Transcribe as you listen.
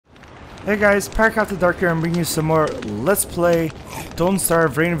Hey guys, Park After Dark here. I'm bringing you some more Let's Play Don't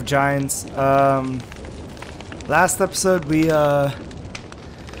Starve Reign of Giants. Last episode we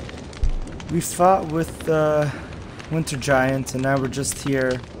fought with Winter Giant, and now we're just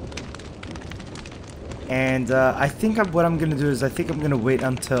here. And I think what I'm gonna do is I'm gonna wait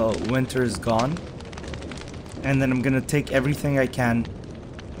until winter is gone, and then I'm gonna take everything I can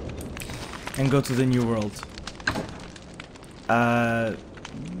and go to the New World.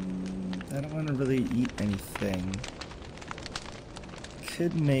 I don't want to really eat anything. I think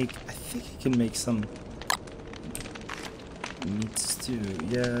I can make some meat stew.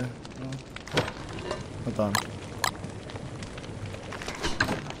 Yeah. Well, hold on.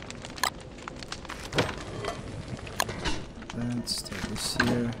 Let's take this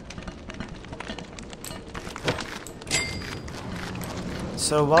here.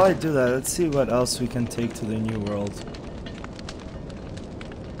 So while I do that, let's see what else we can take to the New World.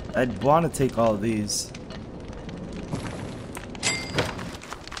 I'd want to take all of these.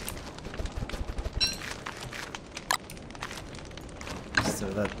 Let's throw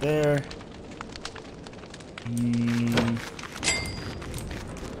that there.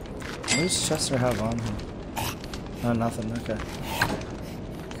 What does Chester have on him? Oh, nothing. Okay.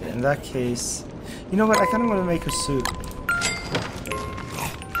 In that case, you know what? I kind of want to make a suit.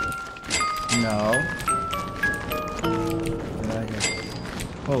 No. Get out of here.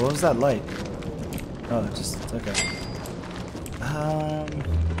 Oh, what was that light? Oh, just okay.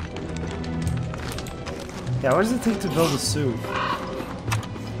 Yeah, what does it take to build a suit?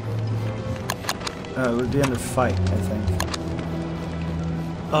 It would be under fight, I think.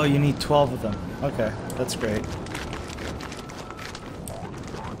 Oh, you need 12 of them. Okay, that's great.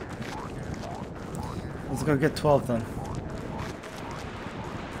 Let's go get 12 then.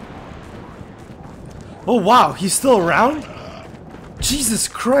 Oh wow, he's still around? Jesus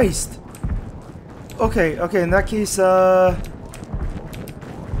Christ! Okay, in that case,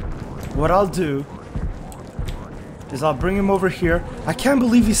 what I'll do is I'll bring him over here. I can't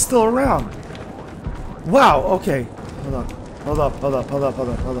believe he's still around. Wow, okay. Hold up.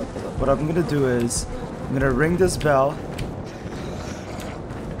 What I'm gonna do is I'm gonna ring this bell.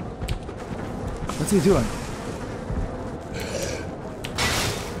 What's he doing?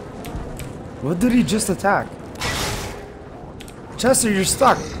 What did he just attack? Chester, you're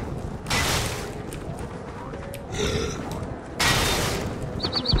stuck.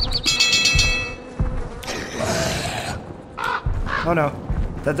 Oh no,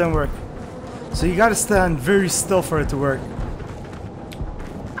 that didn't work. So you gotta stand very still for it to work.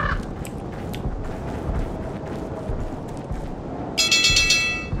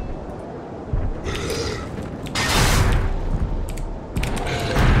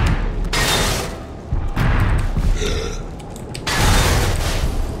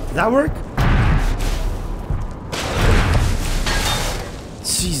 Did that work?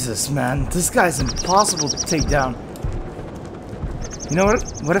 Jesus, man. This guy's impossible to take down. You know what?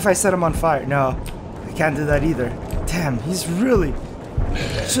 What if I set him on fire? No, I can't do that either. Damn, he's really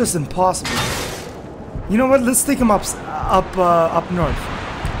just impossible. You know what? Let's take him up north.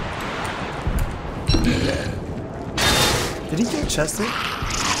 Did he get Chester?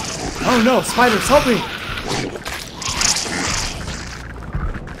 Oh no, spiders, help me!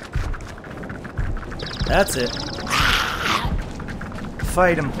 That's it.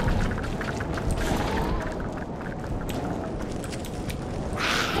 Fight him.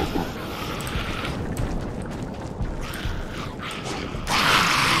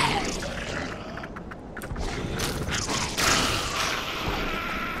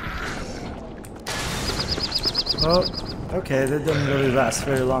 Oh, okay, that didn't really last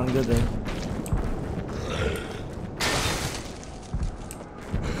very long, did they?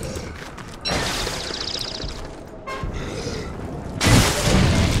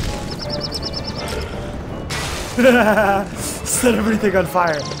 Set everything on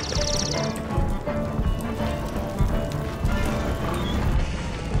fire.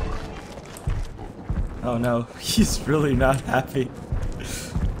 Oh no, he's really not happy.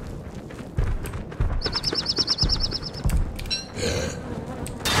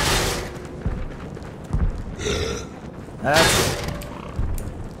 That's it.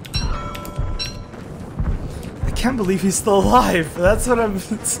 I can't believe he's still alive. That's what I'm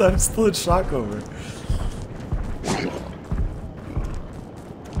still in shock over.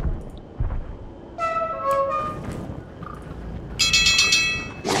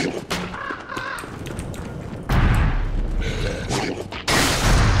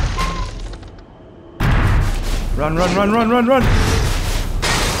 Run!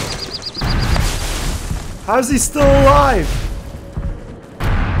 How is he still alive?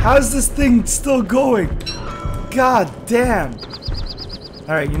 How's this thing still going? God damn.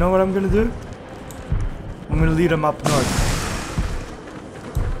 Alright, you know what I'm gonna do? I'm gonna lead him up north.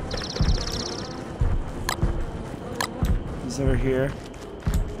 He's over here.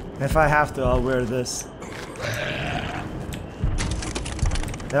 And if I have to, I'll wear this.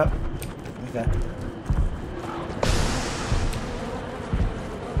 Yep. Okay.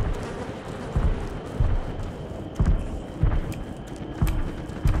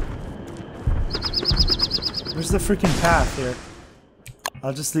 Where's the freaking path here?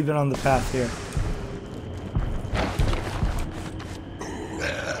 I'll just leave it on the path here.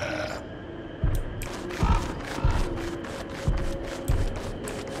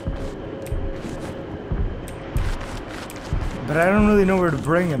 But I don't really know where to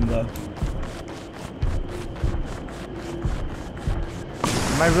bring him though.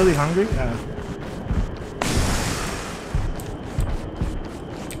 Am I really hungry?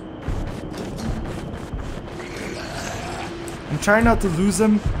 I'm trying not to lose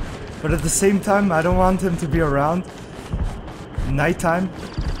him, but at the same time, I don't want him to be around. Nighttime.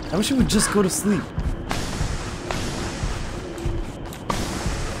 I wish he would just go to sleep.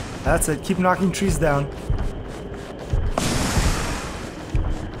 That's it. Keep knocking trees down.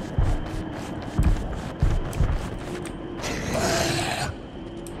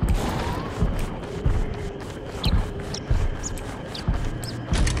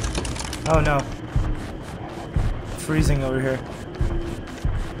 Oh no. Freezing over here.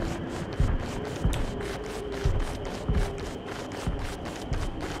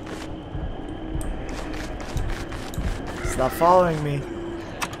 Stop following me.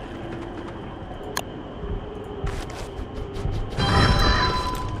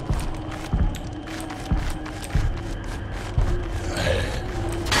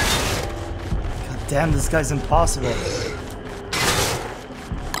 God damn, this guy's impossible.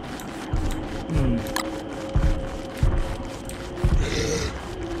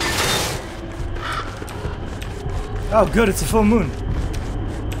 Oh good, it's a full moon.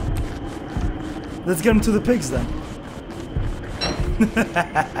 Let's get him to the pigs then. I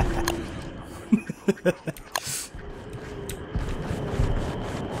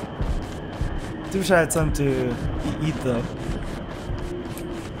wish I had something to eat though.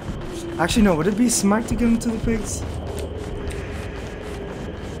 Actually no, would it be smart to get him to the pigs?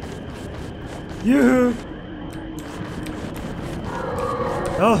 Yoo-hoo!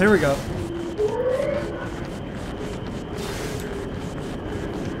 Oh, here we go.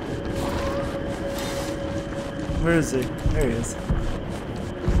 Where is he? There he is.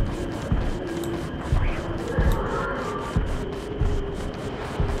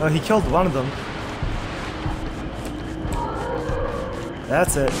 Oh, he killed one of them.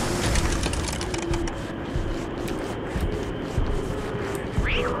 That's it.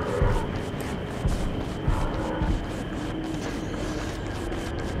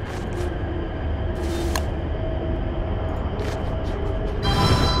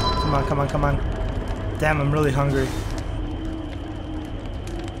 Come on, come on, come on. Damn, I'm really hungry.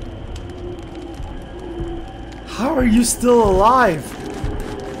 How are you still alive?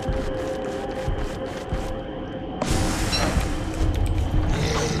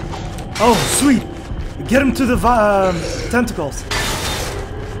 Oh, sweet! Get him to the tentacles.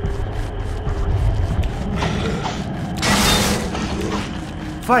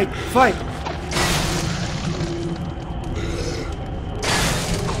 Fight, fight!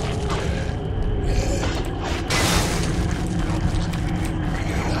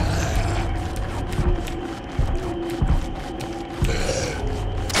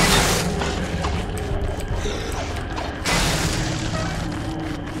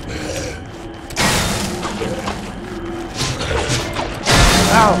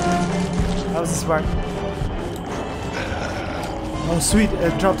 Ow! That was smart. Oh sweet,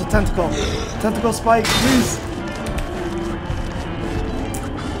 it dropped a tentacle. Tentacle spike, please!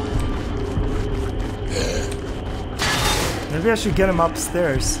 Maybe I should get him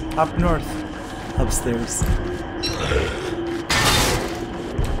upstairs. Up north. Upstairs.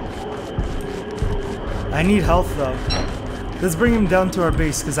 I need health though. Let's bring him down to our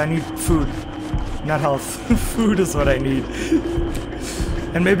base because I need food. Not health. Food is what I need.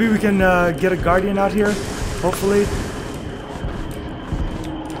 And maybe we can get a guardian out here, hopefully.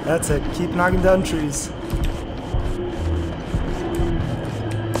 That's it, keep knocking down trees.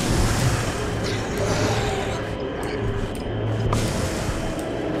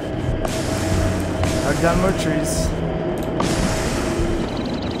 Knock down more trees.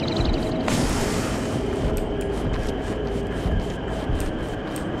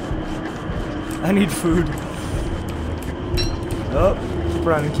 I need food. Oh. Keep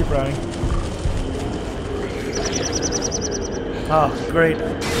running, keep running. Oh, great.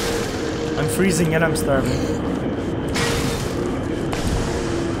 I'm freezing and I'm starving.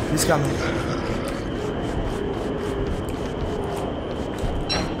 He's coming.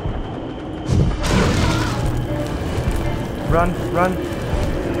 Run, run.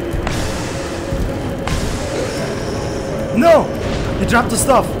 No! He dropped the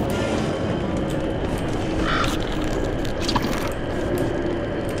stuff.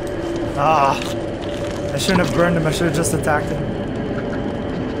 Ah. I shouldn't have burned him, I should have just attacked him.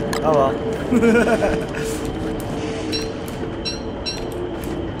 Oh well.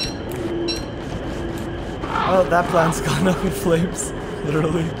 Oh, that plant's gone up in flames.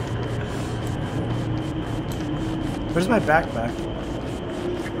 Literally. Where's my backpack?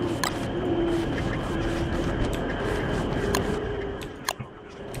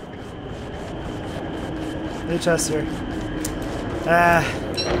 Hey, chest here. Ah,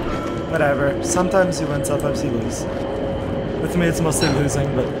 whatever. Sometimes he wins, sometimes he loses. With me, it's mostly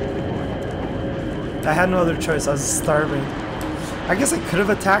losing, but I had no other choice. I was starving. I guess I could have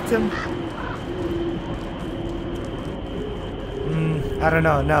attacked him. I don't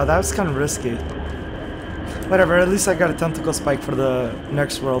know. No, that was kind of risky. Whatever, at least I got a tentacle spike for the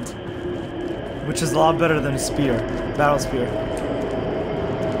next world. Which is a lot better than a spear. Battle spear.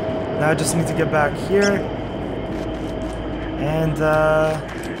 Now I just need to get back here. And,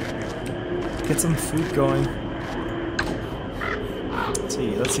 get some food going. Let's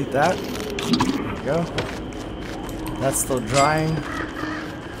see, let's eat that. There we go. That's still drying.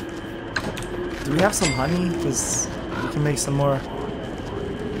 Do we have some honey? Because we can make some more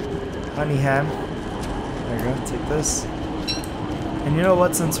honey ham. There we go, take this. And you know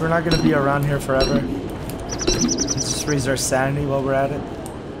what, since we're not going to be around here forever, let's just raise our sanity while we're at it.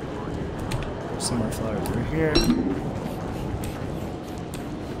 There's some more flour over here.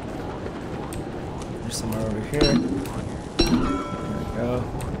 There's some more over here. There we go.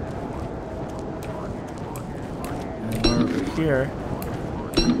 And more over here.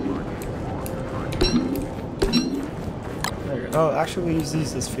 There we go. Oh, actually we use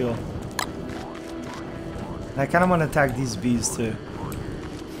these as fuel. I kind of want to attack these bees too.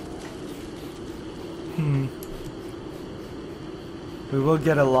 We will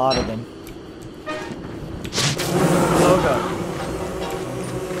get a lot of them. Oh god.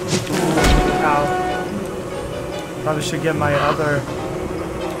 Ow. Probably should get my other...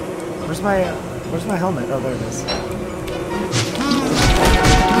 Where's my helmet? Oh, there it is.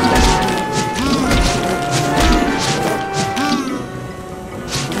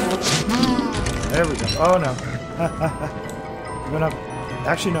 There we go. Oh no. Going up.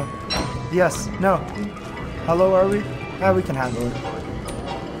 Actually, no. Yes. No. How low are we? Ah, we can handle it.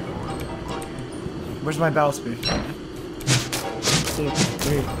 Where's my battle spear? 2,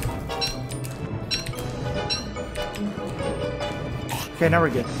 3. Okay, now we're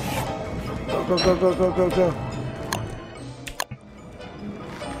good. Go, go, go, go, go, go, go.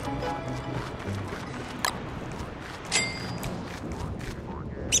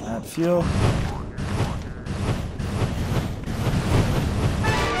 Add fuel.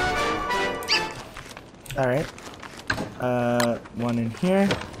 Alright. One in here.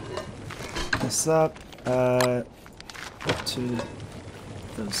 This up. Two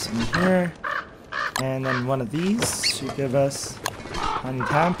those in here. And then one of these should give us honey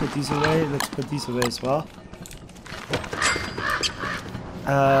ham. Put these away. Let's put these away as well.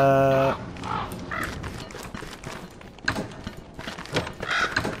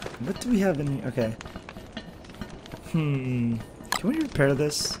 What do we have in here? Okay. Can we repair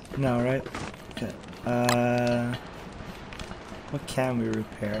this? No, right? Okay. What can we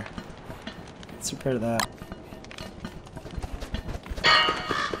repair? Let's repair that.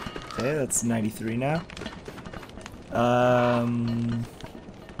 Okay, that's 93 now.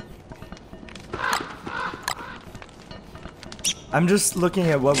 I'm just looking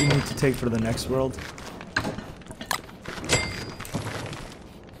at what we need to take for the next world.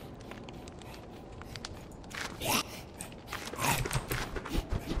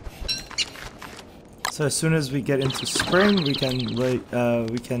 So as soon as we get into spring, we can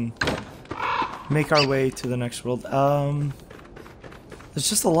make our way to the next world. There's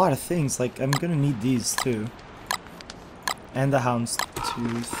just a lot of things. Like, I'm gonna need these too, and the hound's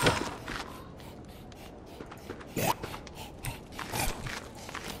tooth.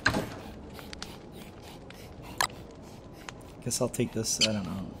 Guess I'll take this. I don't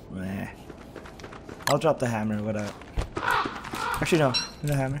know. Meh. I'll drop the hammer. Whatever. Actually, no.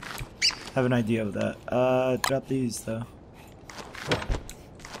 The hammer. I have an idea of that. Drop these though.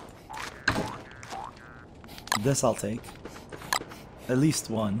 This I'll take. at least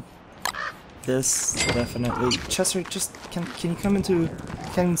one. This definitely. Chester, just can you come into? I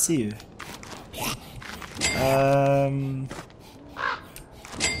can't even see you.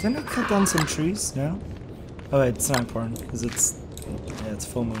 Didn't I cut down some trees? No. Oh wait, it's not important because it's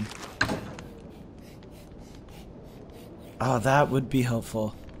full moon. Oh, that would be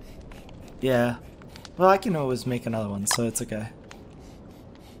helpful. Yeah. Well, I can always make another one, so it's okay.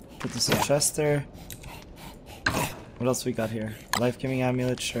 Put this in Chester. What else we got here? Life-giving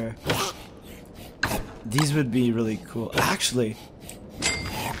amulet, sure. These would be really cool. Actually,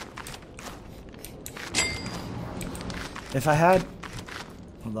 if I had...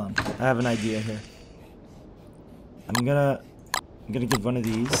 Hold on, I have an idea here. I'm gonna give one of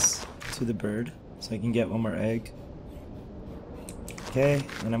these to the bird so I can get one more egg. Okay,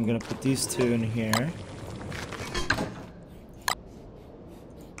 and I'm gonna put these two in here.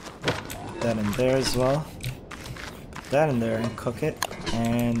 Put that in there as well. Put that in there and cook it.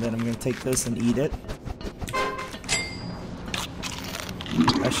 And then I'm gonna take this and eat it.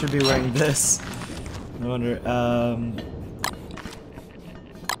 I should be wearing this. No wonder.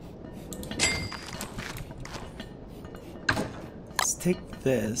 Let's take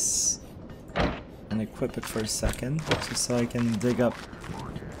this and equip it for a second, just so I can dig up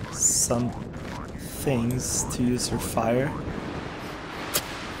some things to use for fire.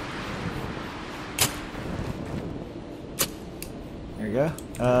 There we go.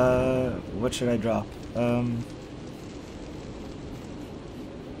 What should I drop?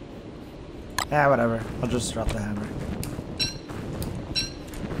 Yeah, whatever. I'll just drop the hammer.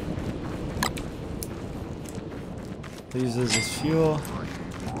 Use this as fuel.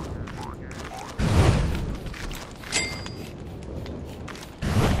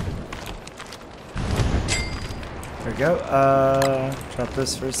 There we go. Drop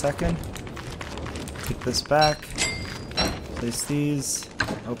this for a second. Take this back. Place these.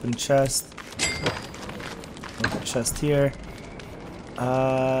 Open chest. Open chest here.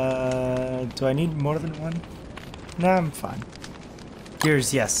 Do I need more than one? Nah, I'm fine.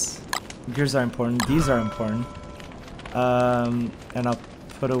 Gears, yes. Gears are important. These are important. And I'll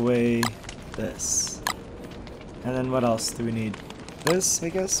put away this. And then what else do we need? This, I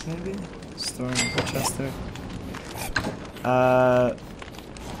guess, maybe? Storing Chester.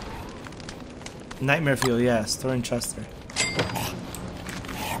 Nightmare fuel, yeah, storing Chester.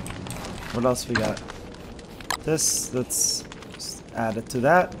 What else we got? This, let's add it to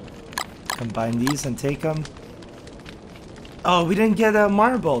that. Combine these and take them. Oh, we didn't get a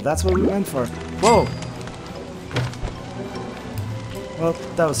marble. That's what we went for. Whoa. Well,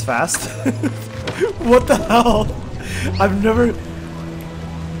 that was fast. What the hell? I've never...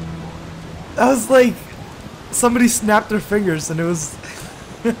 That was like... Somebody snapped their fingers and it was...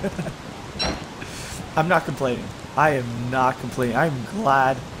 I'm not complaining. I am not complaining. I'm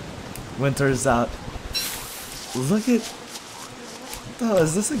glad winter is out. Look at... What the hell?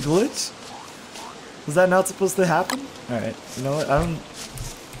 Is this a glitch? Was that not supposed to happen? Alright, you know what? I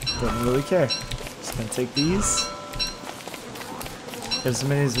don't really care. Just gonna take these. Get as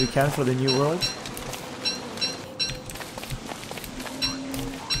many as we can for the new world.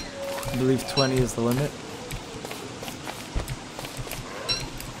 I believe 20 is the limit.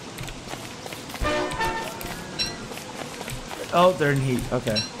 Oh, they're in heat.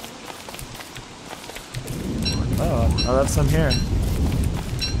 Okay. Oh, I left some here.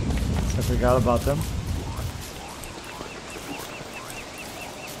 So I forgot about them.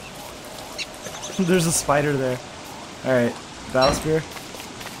 There's a spider there. Alright, battle spear.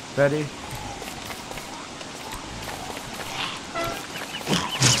 Ready.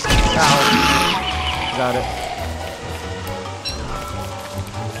 Ow. Got it.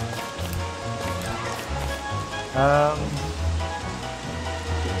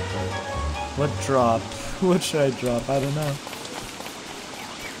 What drop? What should I drop? I don't know.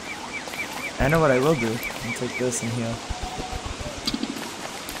 I know what I will do. I'll take this and heal.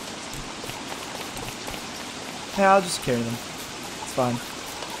 Yeah, I'll just carry them. It's fine.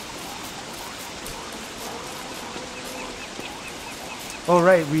 Oh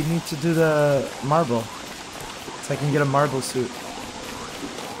right, we need to do the marble. So I can get a marble suit.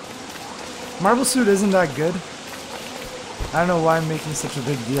 Marble suit isn't that good. I don't know why I'm making such a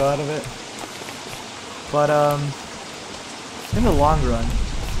big deal out of it. But in the long run,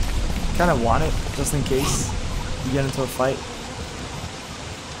 kind of want it just in case you get into a fight.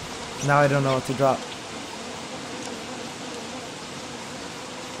 Now I don't know what to drop.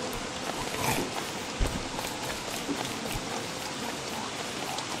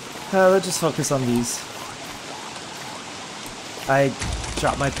 Let's just focus on these. I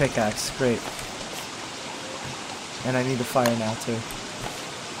dropped my pickaxe, great. And I need a fire now too.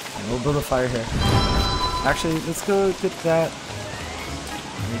 We'll build a fire here. Actually, let's go get that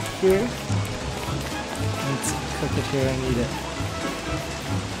right here. Let's cook it here and eat it.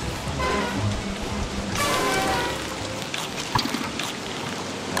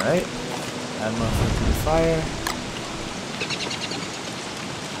 Alright. Add more food to the fire.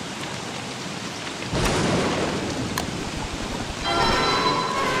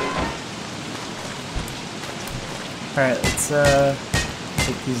 Alright, let's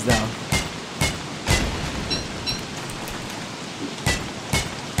take these down.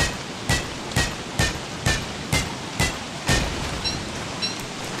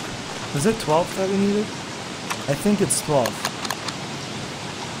 Was it 12 that we needed? I think it's 12.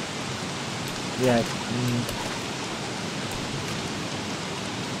 Yeah.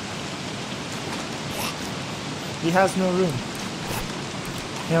 He has no room.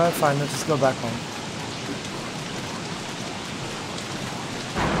 You know what, fine, let's just go back home.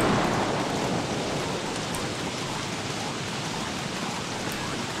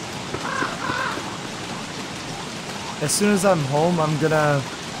 As soon as I'm home, I'm gonna...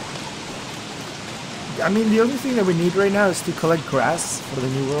 I mean, the only thing that we need right now is to collect grass for the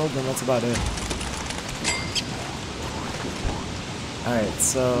new world, and that's about it. Alright,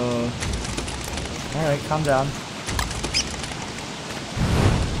 so... Alright, calm down.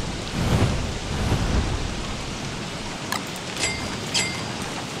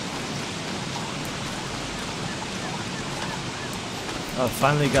 Oh,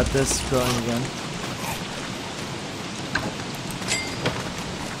 finally got this growing again.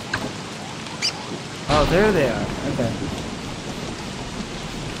 Oh, there they are. Okay.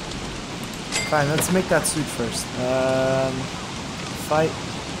 Fine, let's make that suit first. Fight.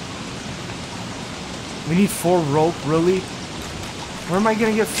 We need 4 rope, really? Where am I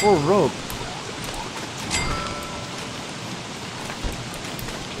gonna get 4 rope?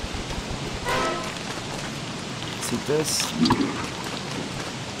 Let's eat this.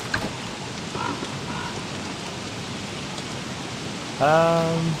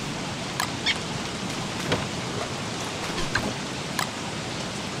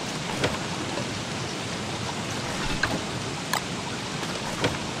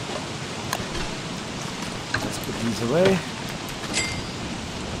 Away.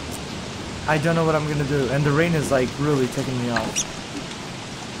 I don't know what I'm gonna do, and the rain is like really taking me off.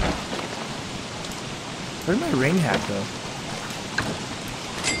 Where'd my rain hat go?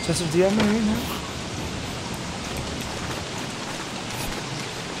 Chester, do you have my rain hat?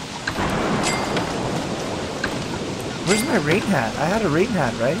 Where's my rain hat? I had a rain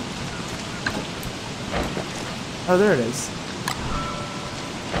hat, right? Oh, there it is.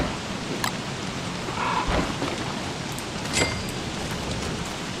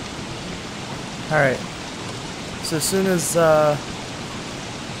 Alright, so as soon as, I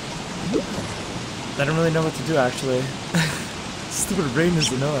don't really know what to do actually. Stupid rain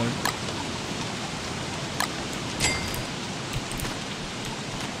is annoying.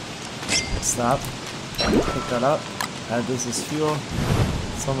 Stop. Pick that up. Add this as fuel.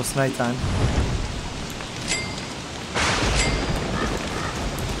 It's almost nighttime.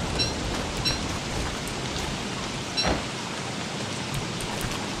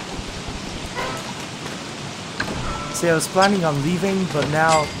 See, I was planning on leaving, but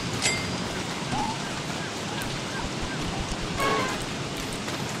now...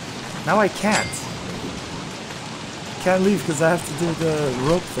 Now I can't. Can't leave because I have to do the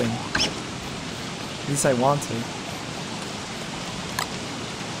rope thing. At least I want to.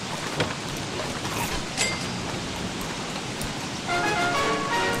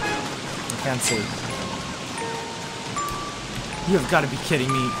 I can't see. You have got to be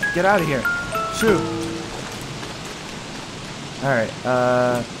kidding me. Get out of here. Shoot. Alright,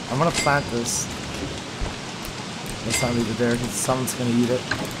 I'm gonna plant this. Let's not leave it there because someone's gonna eat it.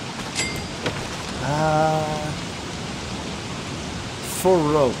 4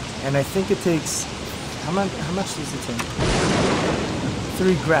 rope, and I think it takes... How much does it take?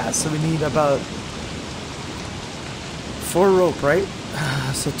 3 grass, so we need about 4 rope, right?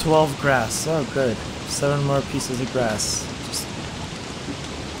 So 12 grass. Oh, good. 7 more pieces of grass. Just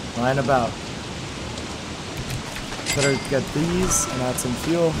line about. Better get these and add some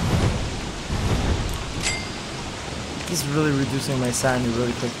fuel. This is really reducing my sanity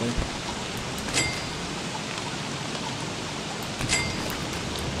really quickly.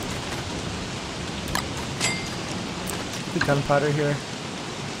 The gunpowder here.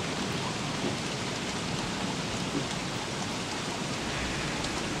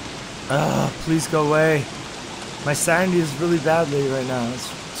 Ah, please go away. My sanity is really badly right now.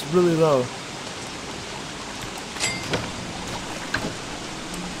 It's really low.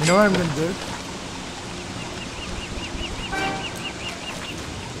 You know what I'm gonna do?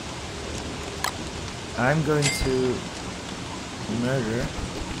 I'm going to murder.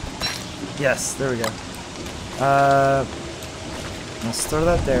 Yes, there we go. I'll store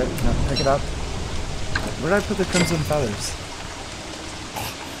that there. No, pick it up. Where did I put the crimson feathers?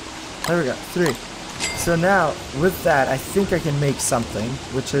 There we go. 3. So now, with that, I think I can make something,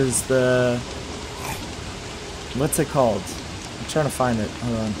 which is the... What's it called? I'm trying to find it.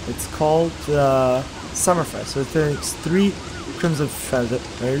 Hold on. It's called Summerfest. So it takes 3 crimson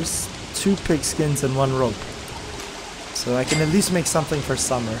feathers, 2 pig skins, and 1 rope. So I can at least make something for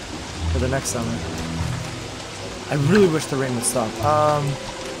summer, for the next summer. I really wish the rain would stop.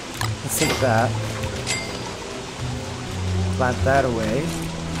 Let's take that. Plant that away.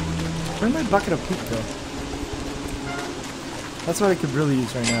 Where'd my bucket of poop go? That's what I could really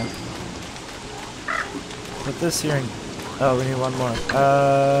use right now. Put this here and... Oh, we need 1 more.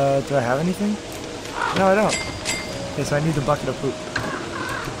 Do I have anything? No, I don't. Okay, so I need the bucket of poop.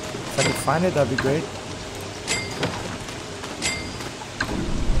 If I could find it, that'd be great.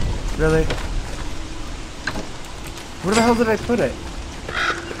 Really? Where the hell did I put it?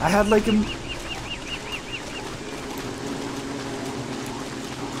 I had like a...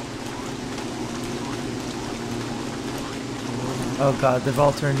 Oh god, they've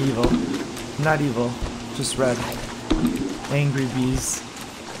all turned evil. Not evil, just red. Angry bees.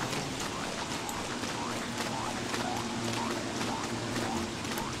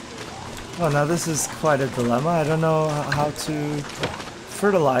 Oh, now this is quite a dilemma. I don't know how to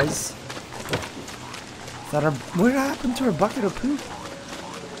fertilize. What happened to our bucket of poop?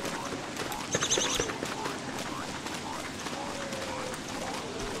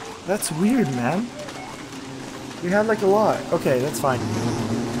 That's weird, man. We had like a lot. Okay, that's fine.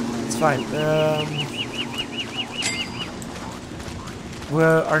 It's fine.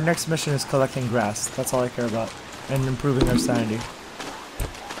 Well, our next mission is collecting grass. That's all I care about. And improving our sanity.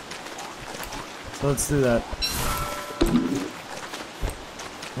 So let's do that.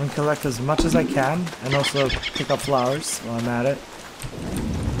 I'm gonna collect as much as I can, and also pick up flowers while I'm at it.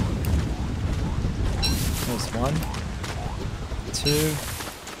 There's 1, 2,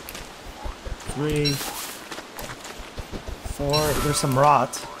 3, 4. There's some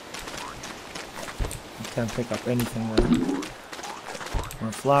rot. I can't pick up anything there.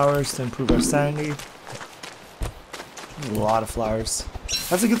 More flowers to improve our sanity. A lot of flowers.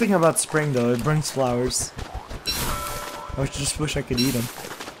 That's a good thing about spring, though. It brings flowers. I just wish I could eat them.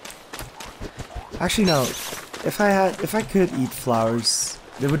 Actually, no. If I could eat flowers,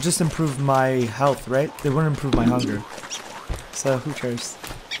 they would just improve my health, right? They wouldn't improve my hunger. So who cares?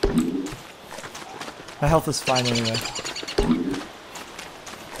 My health is fine anyway.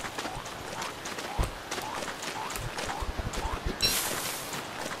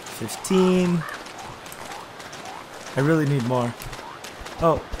 $15. I really need more.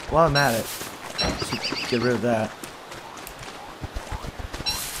 Oh, while I'm at it, should get rid of that.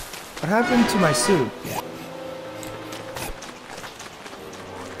 What happened to my suit?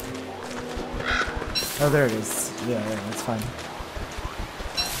 Oh, there it is. Yeah, that's fine.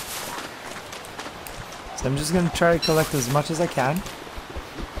 So I'm just gonna try to collect as much as I can.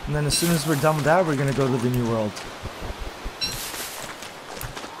 And then as soon as we're done with that, we're gonna go to the new world.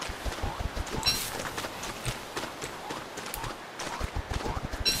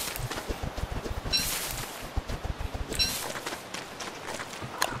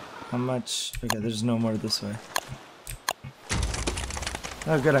 How much? Okay, there's no more this way.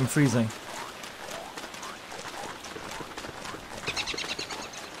 Oh good, I'm freezing.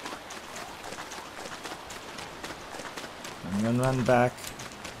 I'm gonna run back.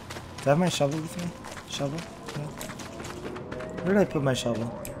 Do I have my shovel with me? Shovel? No. Where did I put my shovel?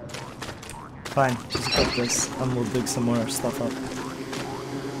 Fine, just put this and we'll dig some more stuff up.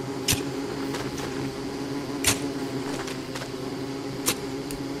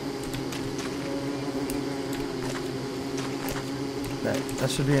 That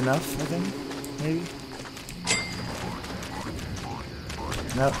should be enough, I think. Maybe.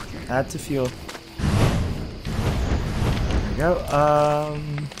 Nope. Add to fuel. There we go.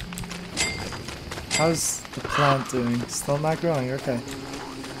 How's the plant doing? Still not growing. Okay.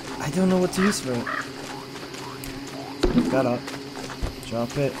 I don't know what to use for it. Pick that up.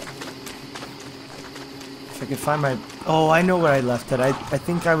 Drop it. If I could find my... Oh, I know where I left it. I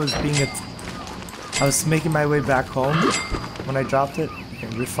think I was being I was making my way back home when I dropped it.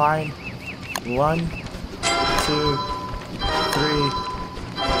 Okay, refine. 1, 2, 3,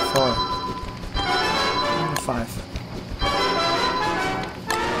 4. And 5.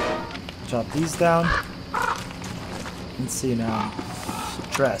 Drop these down. Let's see now.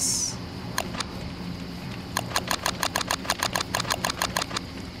 dress.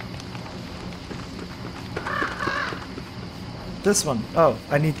 This one. Oh,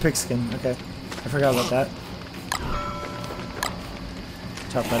 I need pigskin. Okay. I forgot about that.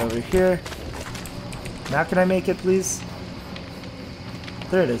 Chop that over here. Now can I make it, please?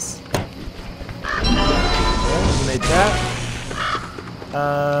 There it is. Okay, we made that.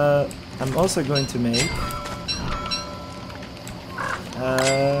 I'm also going to make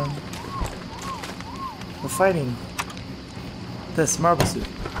the fighting this marble suit.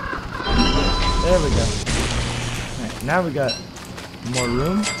 There we go. Alright, now we got more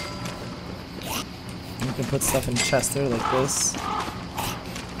room. We can put stuff in chest there like this.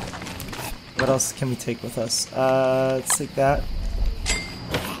 What else can we take with us? Let's take that.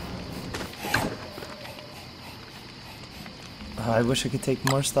 Oh, I wish I could take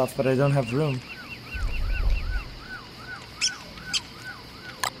more stuff, but I don't have room.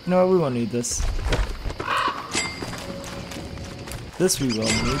 You know what? We won't need this. This we will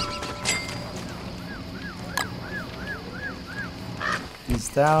need. These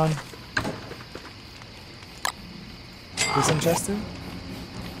down. This in Chester?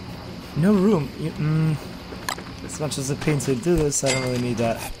 No room. As much as it pains to do this, I don't really need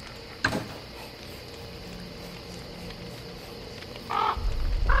that.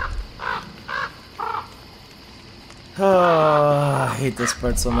 Oh, I hate this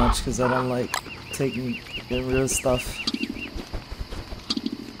part so much because I don't like taking the real stuff.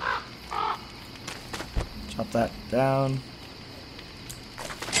 Chop that down.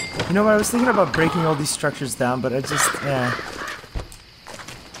 You know what, I was thinking about breaking all these structures down, but I just, yeah.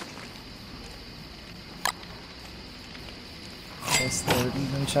 Chester,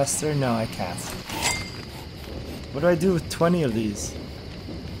 even Chester? No, I can't. What do I do with 20 of these?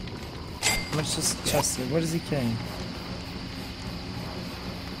 How much is Chester? What is he carrying?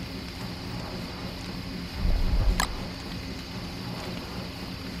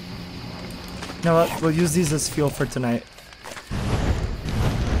 You know what? We'll use these as fuel for tonight.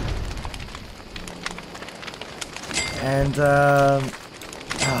 And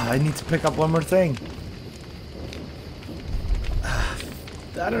I need to pick up one more thing.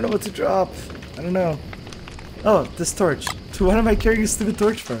 I don't know what to drop. I don't know. Oh, this torch. What am I carrying a stupid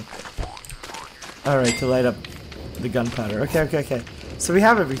torch for? Alright, to light up the gunpowder. Okay. So we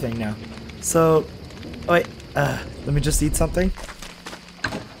have everything now. So, oh wait, let me just eat something.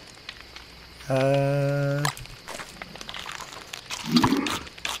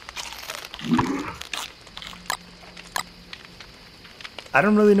 I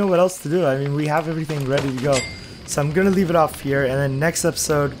don't really know what else to do. I mean, we have everything ready to go. So I'm gonna leave it off here, and then next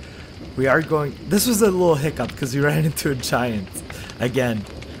episode we are going... This was a little hiccup because we ran into a giant again.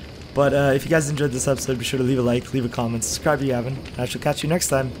 But if you guys enjoyed this episode, be sure to leave a like, leave a comment, subscribe if you haven't. I shall catch you next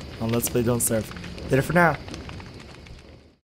time on Let's Play Don't Starve. Later for now.